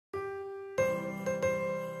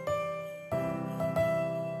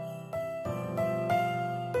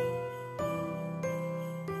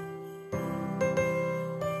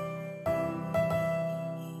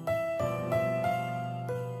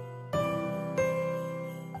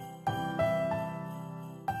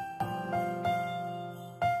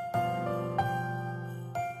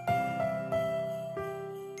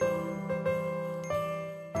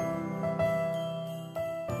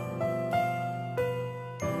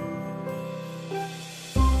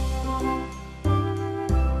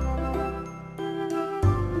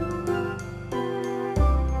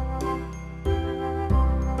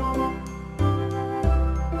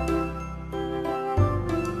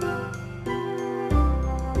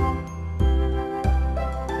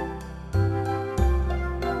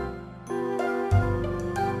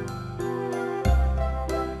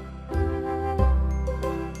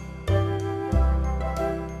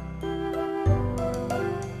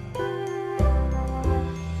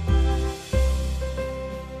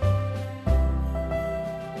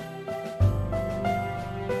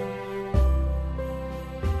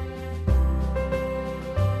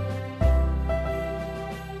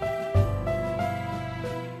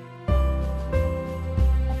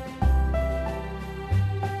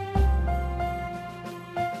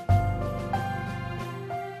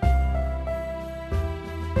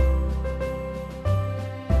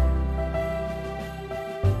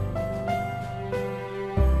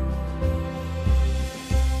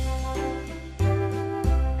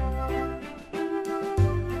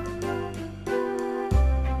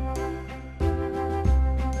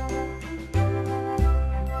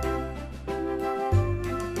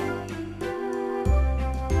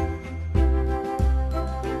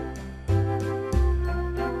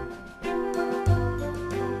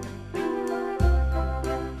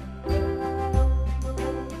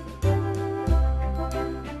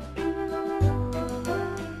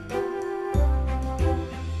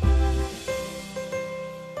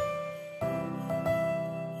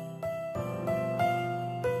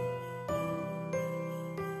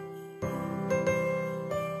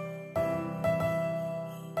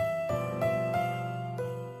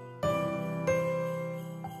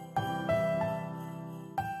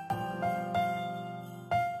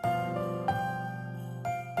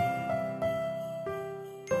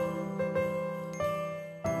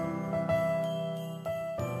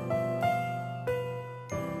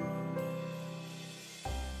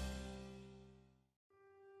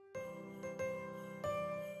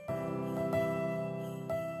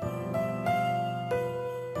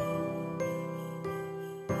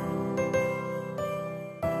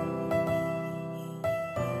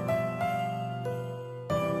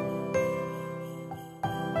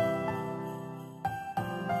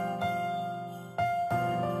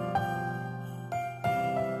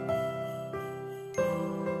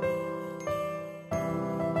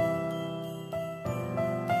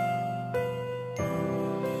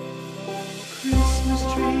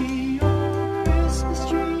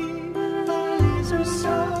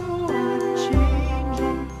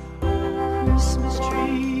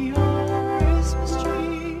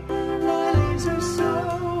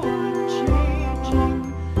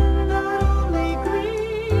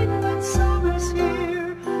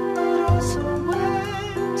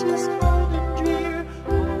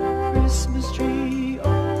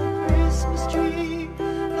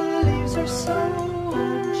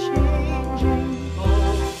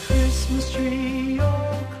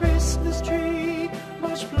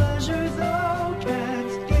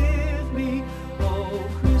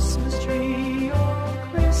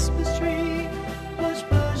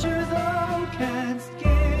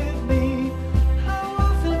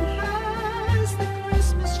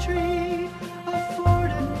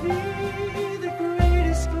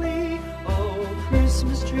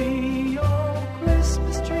Christmas tree, oh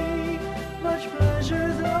Christmas tree, much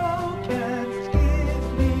pleasure thou canst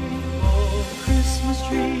give me. Oh Christmas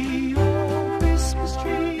tree, thy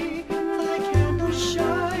candle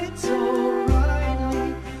shines so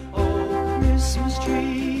brightly. Oh Christmas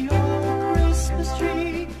tree,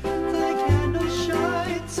 thy candle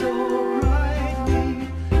shines so brightly.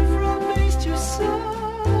 From base to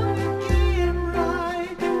summit, gay and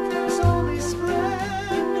bright, there's only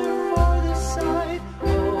splendor for the sight.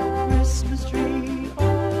 Oh Christmas tree,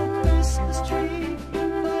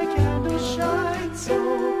 thy candle shines so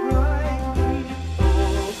brightly.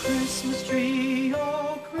 Oh Christmas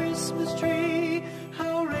tree,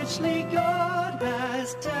 how richly God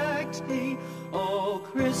has decked thee. Oh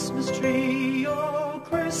Christmas tree,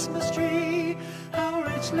 how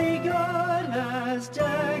richly God has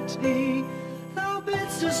decked thee. Thou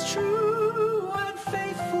bidst us true and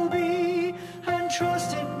faithful be, and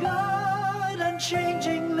trust in